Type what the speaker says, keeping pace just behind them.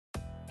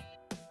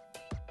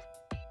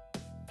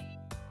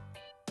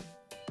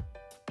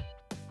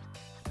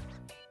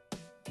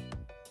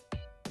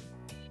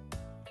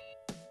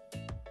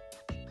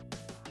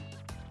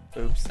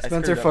Oops.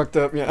 Spencer fucked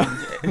up, yeah.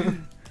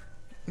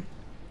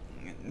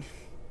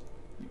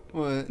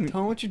 What?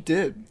 Tell him what you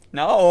did.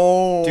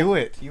 No. Do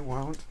it. You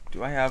won't.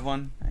 Do I have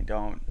one? I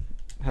don't.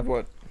 Have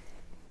what?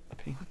 A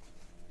pen.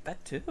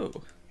 That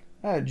too.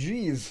 Ah,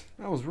 jeez.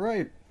 I was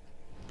right.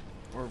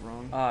 Or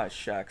wrong. Ah,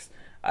 shucks.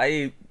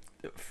 I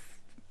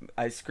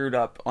screwed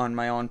up on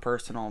my own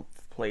personal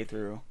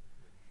playthrough.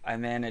 I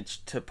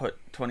managed to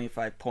put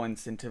 25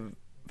 points into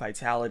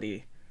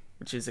Vitality,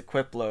 which is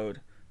equip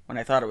load, when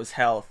I thought it was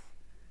health.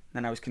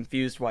 Then I was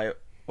confused why it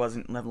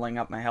wasn't leveling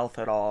up my health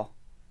at all.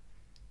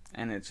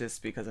 And it's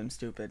just because I'm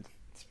stupid.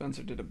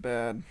 Spencer did it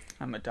bad.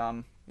 I'm a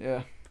dumb.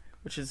 Yeah.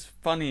 Which is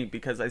funny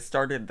because I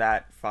started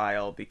that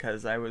file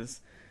because I was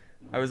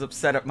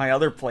upset at my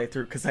other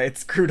playthrough because I had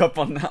screwed up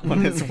on that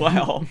one as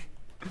well.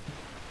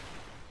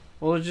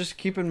 Well, just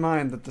keep in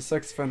mind that the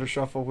Sex Offender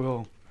Shuffle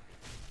will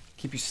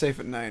keep you safe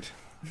at night.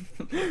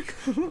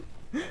 The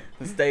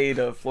state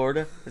of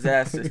Florida has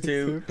asked us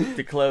to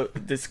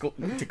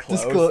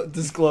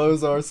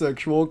disclose our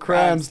sexual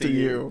crimes to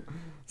you.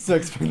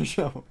 Sex Offender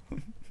Shuffle.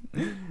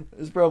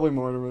 There's probably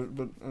more to it,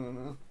 but I don't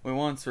know. We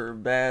once were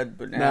bad,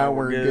 but now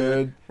we're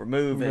good. We're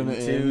moving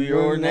to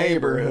your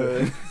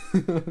neighborhood.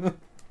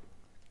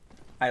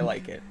 I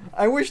like it.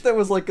 I wish that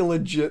was like a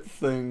legit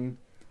thing.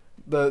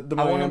 I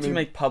want them to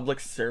make public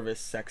service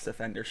sex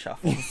offender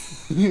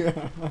shuffles.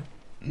 Yeah.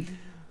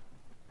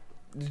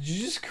 Did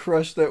you just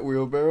crush that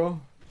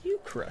wheelbarrow?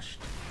 You crushed.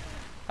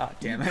 Ah,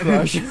 damn it.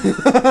 Crush.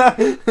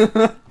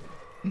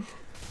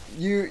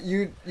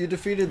 You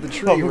defeated the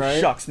tree, right?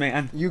 Shucks,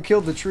 man. You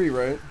killed the tree,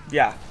 right?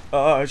 Yeah.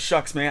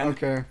 Shucks, man.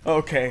 Okay.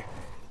 Okay.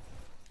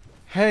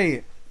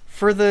 Hey,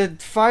 for the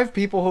 5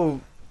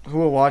 people who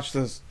will watch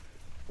this,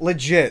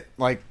 legit,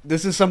 like,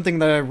 this is something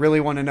that I really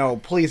want to know.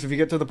 Please, if you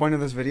get to the point of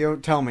this video,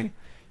 tell me.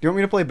 Do you want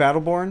me to play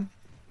Battleborn?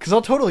 Because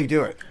I'll totally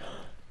do it.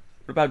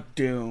 What about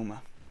Doom?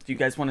 Do you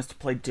guys want us to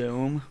play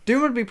Doom?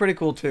 Doom would be pretty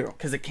cool, too.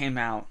 Because it came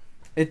out.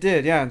 It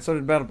did, yeah, and so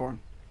did Battleborn.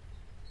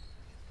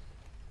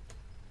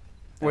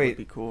 That Wait. would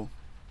be cool.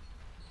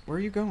 Where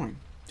are you going?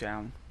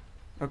 Down.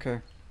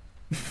 Okay.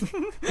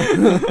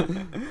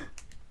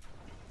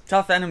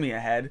 Tough enemy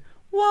ahead.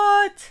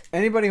 What?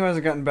 Anybody who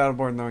hasn't gotten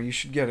Battleborn, though, you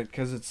should get it,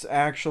 because it's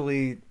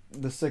actually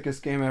the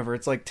sickest game ever.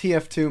 It's like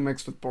TF2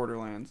 mixed with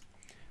Borderlands.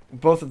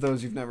 Both of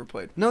those you've never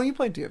played. No, you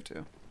played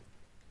TF2.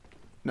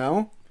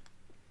 No?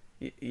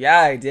 Yeah,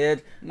 I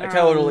did. No. I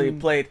totally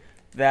played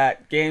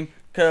that game,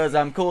 because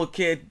I'm cool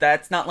kid.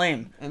 That's not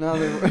lame.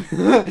 Another.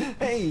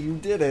 Hey, you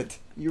did it.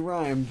 You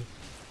rhymed.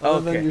 Other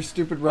Okay. than your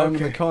stupid rhyme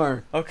in the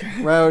car.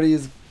 Okay.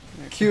 Rowdy's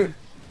cute.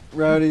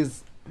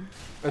 Rowdy's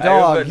a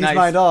dog. He's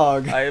my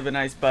dog. I have a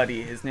nice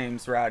buddy. His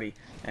name's Rowdy,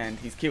 and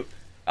he's cute.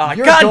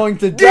 You're going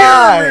to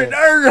die.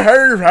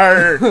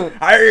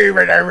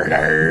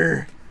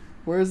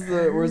 Where's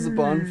the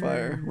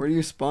bonfire? Where do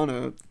you spawn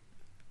out?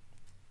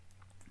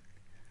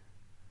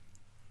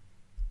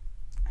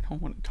 I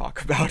don't want to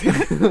talk about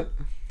it.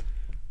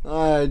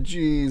 Ah,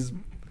 jeez.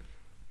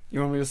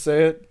 You want me to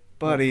say it,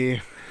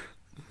 buddy?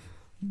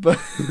 But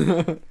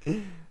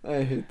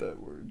I hate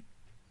that word.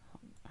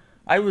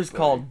 I was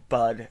called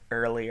Bud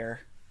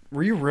earlier.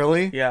 Were you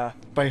really? Yeah.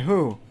 By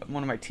who?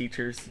 One of my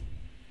teachers.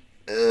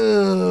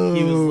 Ew.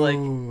 He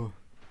was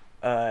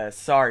like,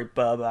 sorry,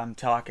 bub, I'm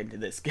talking to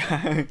this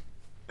guy.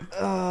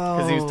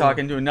 Because he was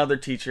talking to another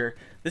teacher.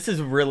 This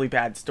is a really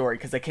bad story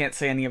because I can't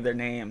say any of their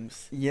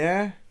names.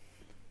 Yeah?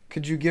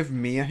 Could you give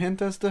me a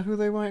hint as to who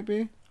they might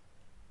be?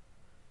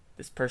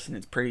 This person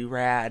is pretty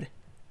rad.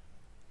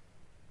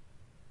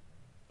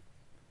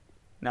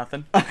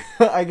 Nothing?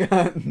 I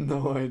got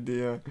no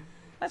idea.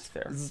 That's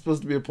fair. Is this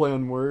supposed to be a play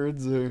on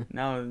words or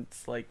No,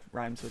 it's like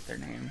rhymes with their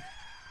name.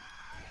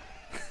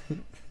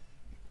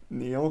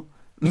 Neil?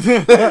 Did you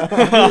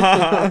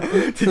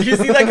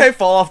see that guy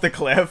fall off the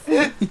cliff?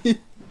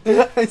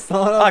 I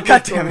saw it off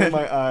God the damn corner it. of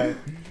my eye.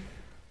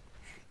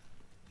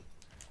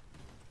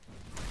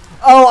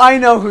 Oh, I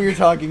know who you're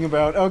talking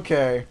about.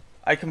 Okay.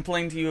 I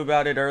complained to you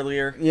about it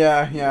earlier.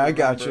 Yeah, I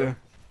got remember.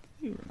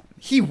 you. You remember.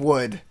 He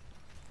would.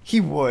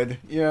 He would.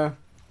 Yeah.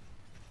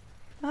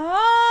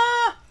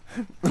 Ah!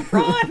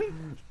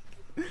 Run!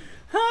 Mom,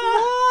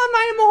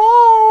 I'm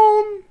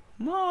home.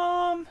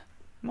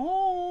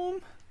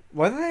 Mom!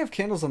 Why do they have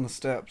candles on the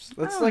steps?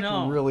 That's don't like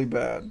know. really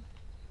bad.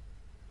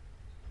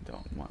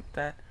 Don't want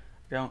that.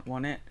 Don't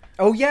want it.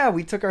 Oh yeah,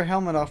 we took our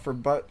helmet off for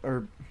I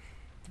was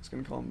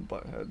gonna call him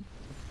Butthead.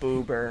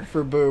 Boober.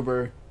 For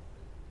Boober.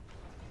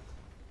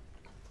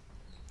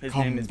 His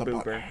Call name him is the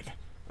Boober. Butthead.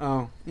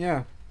 Oh,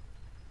 yeah.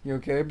 You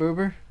okay,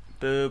 Boober?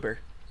 Boober.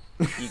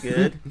 You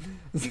good?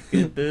 You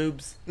good,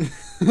 boobs?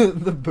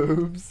 The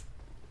boobs.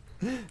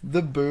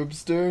 The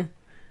boobster.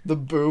 The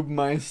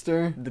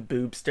boobmeister. The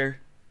boobster.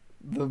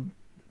 The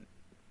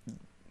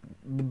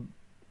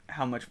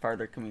How much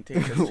farther can we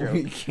take this joke?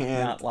 We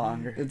can't. Not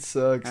longer. It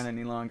sucks. Not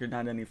any longer,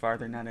 not any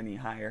farther, not any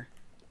higher.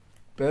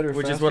 Better,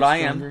 Which is faster, what I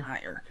am. stronger.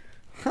 Higher.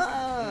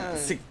 Ha!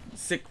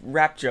 Sick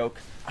rap joke.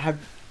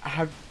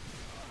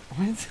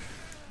 What?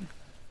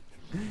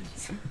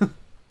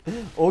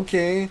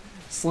 Okay,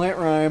 slant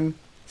rhyme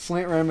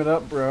it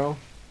up, bro.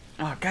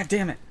 Oh, god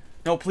damn it.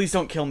 No, please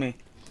don't kill me.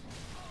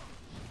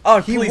 Oh,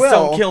 He please will.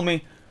 don't kill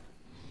me.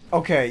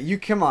 Okay, you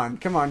come on.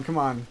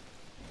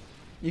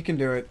 You can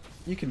do it.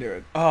 You can do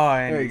it. Oh,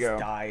 and There you he's go.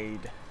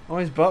 died. Oh,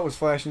 his butt was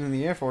flashing in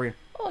the air for you.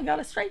 Oh, I got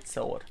a straight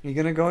sword. You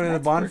gonna go to the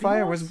That's pretty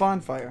bonfire? Where's the nice.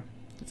 bonfire?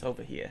 It's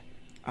over here.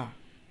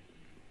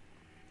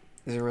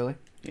 Is it really?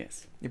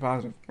 Yes. You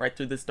positive? Right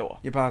through this door.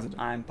 You positive?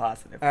 I'm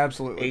positive.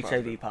 Absolutely.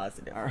 HIV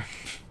positive. Alright.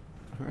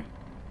 Alright.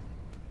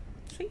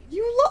 See?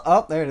 You look.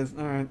 Oh, there it is.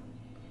 Alright.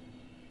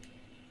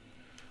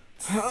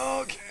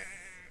 Okay.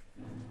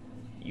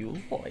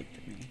 You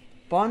liked me.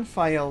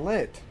 Bonfire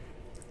lit.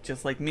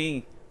 Just like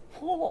me.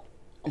 Oh.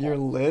 You're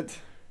lit?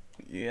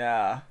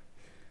 Yeah.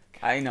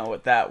 I know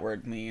what that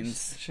word means.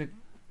 Such a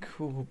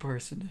cool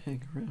person to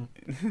hang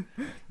around.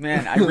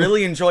 Man, I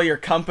really enjoy your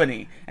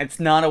company. It's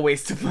not a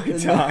waste of my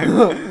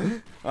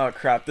time. Oh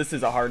crap, this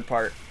is a hard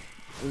part.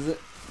 Is it?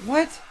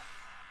 What?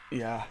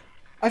 Yeah.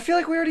 I feel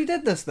like we already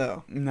did this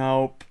though.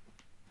 Nope.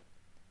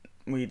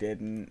 We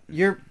didn't.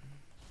 You're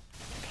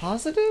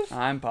positive?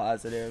 I'm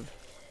positive.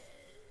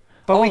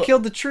 But we Oh.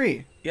 killed the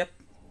tree. Yep.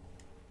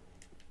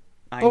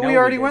 I But know we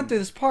already didn't. went through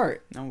this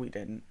part. No, we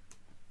didn't.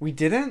 We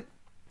didn't?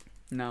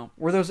 No.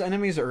 Were those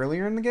enemies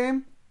earlier in the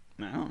game?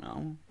 I don't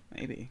know.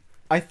 Maybe.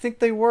 I think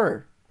they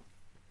were.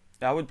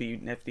 That would be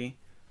nifty.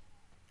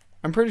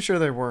 I'm pretty sure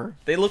they were.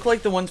 They look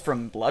like the ones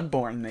from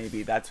Bloodborne,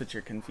 maybe. That's what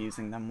you're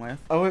confusing them with.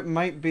 Oh, it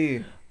might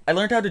be. I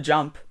learned how to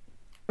jump.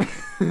 How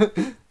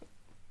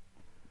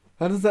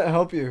does that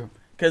help you?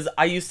 Because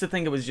I used to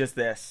think it was just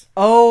this.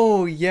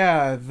 Oh,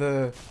 yeah,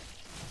 the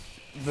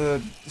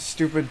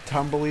stupid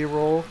tumbly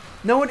roll.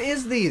 No, it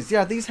is these.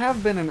 Yeah, these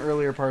have been in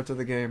earlier parts of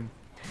the game.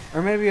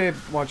 Or maybe I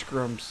watched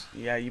Grumps.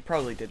 Yeah, you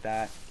probably did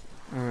that.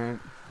 Alright.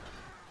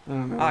 I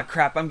don't know. Ah,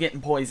 crap. I'm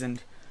getting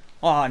poisoned.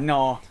 Oh,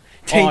 no.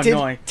 Tainted,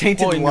 oh, no.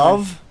 tainted Hoi, no.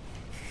 love?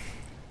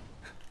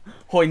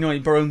 Hoi noi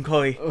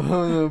bronkoi.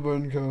 Oh, no,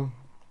 Bunko.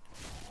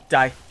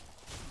 Die.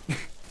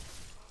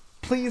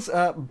 Please,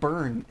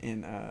 burn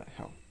in,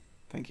 hell.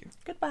 Thank you.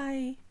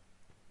 Goodbye.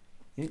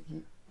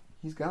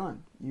 He's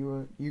gone.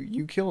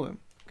 You killed him.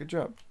 Good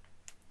job.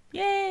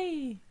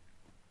 Yay.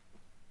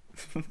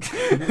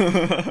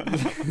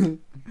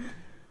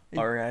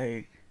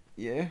 Alright.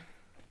 Yeah?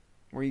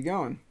 Where you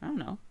going? I don't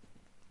know.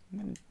 I'm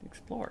going to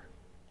explore.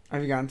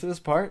 Have you gotten to this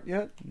part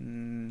yet?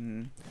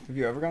 Have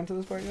you ever gotten to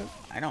this part yet?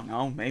 I don't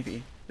know.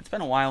 Maybe. It's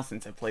been a while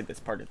since I played this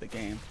part of the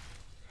game.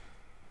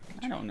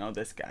 I don't know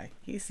this guy.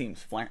 He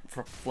seems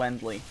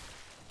friendly.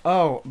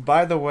 Oh,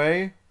 by the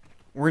way,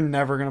 we're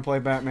never gonna play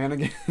Batman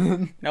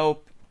again.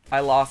 Nope. I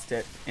lost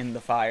it in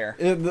the fire.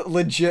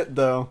 Legit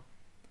though,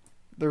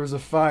 there was a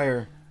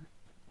fire,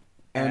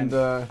 and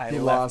I he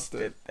left lost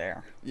it.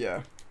 there.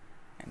 Yeah,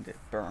 And it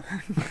burned.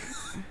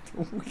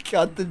 we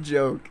got the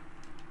joke.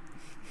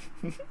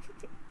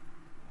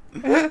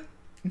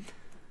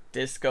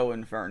 Disco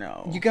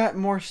Inferno. You got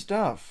more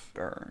stuff.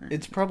 Burn.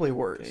 It's probably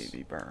worse.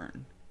 Baby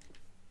burn.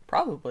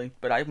 Probably,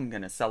 but I'm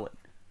gonna sell it.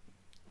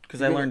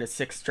 Because I You're learned a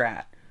 6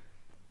 strat.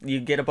 You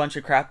get a bunch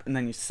of crap and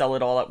then you sell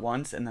it all at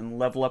once and then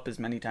level up as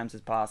many times as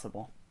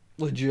possible.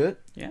 Legit?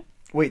 Yeah.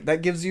 Wait,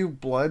 that gives you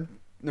blood?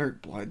 Or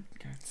blood?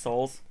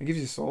 Souls? It gives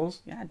you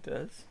souls? Yeah, it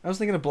does. I was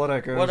thinking of blood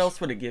echoes. What else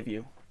would it give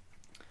you?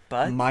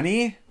 But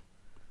Money?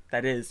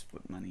 that is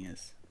what money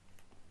is.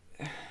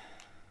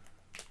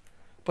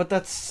 But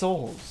that's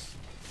souls.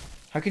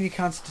 How can you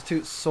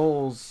constitute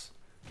souls?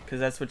 Because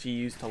that's what you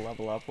use to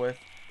level up with.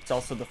 It's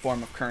also the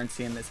form of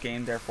currency in this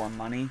game, therefore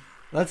money.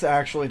 That's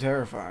actually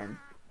terrifying.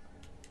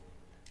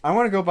 I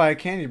want to go buy a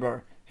candy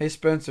bar. Hey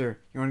Spencer,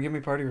 you want to give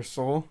me part of your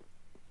soul?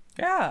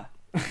 Yeah.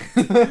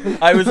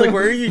 I was like,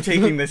 where are you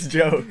taking this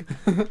joke?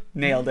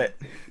 Nailed it.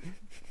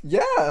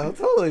 Yeah, I'll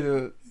totally do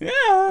it. Yeah,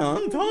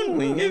 I'll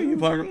totally give you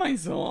part of my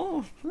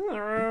soul.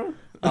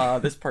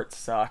 This part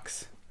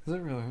sucks. Is it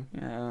really?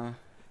 Yeah.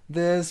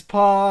 This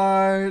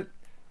part.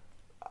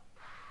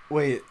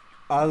 Wait,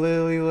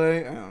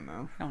 Alilile? I don't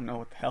know. I don't know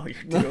what the hell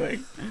you're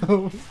doing.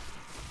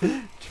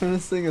 Trying to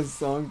sing a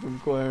song from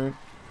Claire.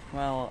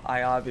 Well,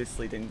 I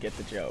obviously didn't get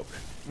the joke.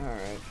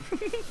 Alright.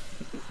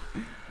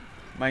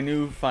 My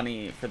new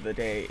funny for the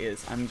day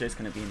is I'm just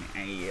gonna be an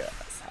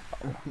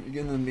asshole.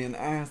 You're gonna be an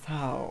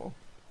asshole.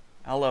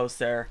 Hello,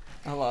 sir.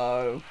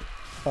 Hello.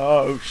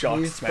 Oh, He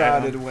shucks,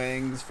 sprouted man.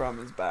 wings from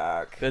his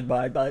back.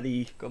 Goodbye,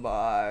 buddy.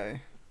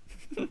 Goodbye.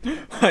 Why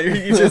are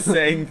you just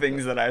saying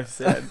things that I've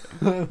said?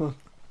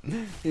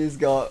 He's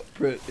got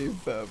pretty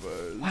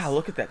feathers. Wow,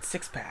 look at that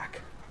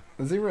 6-pack.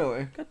 Is he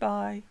really?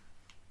 Goodbye.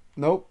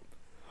 Nope.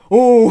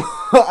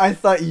 Oh, I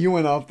thought you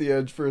went off the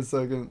edge for a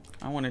second.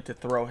 I wanted to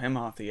throw him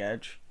off the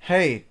edge.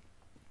 Hey.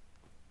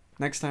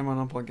 Next time on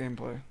Unplugged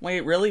Gameplay.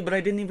 Wait, really? But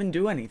I didn't even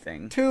do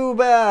anything. Too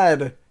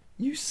bad.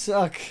 You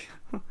suck.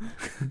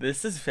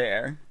 This is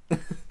fair.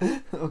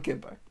 Okay,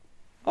 bye.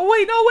 Oh,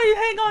 wait, no, wait,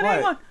 hang on, What?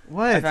 hang on.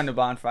 What? I found a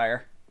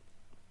bonfire.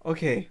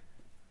 Okay.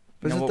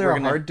 But You know isn't what there we're a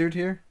gonna- hard dude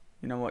here?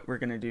 You know what we're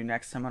gonna do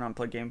next time on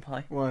Unplugged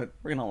Gameplay? What?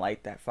 We're gonna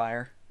light that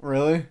fire.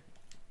 Really?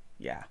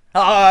 Yeah.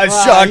 Ah,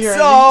 Wow, shucks! you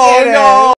Oh, did it. no!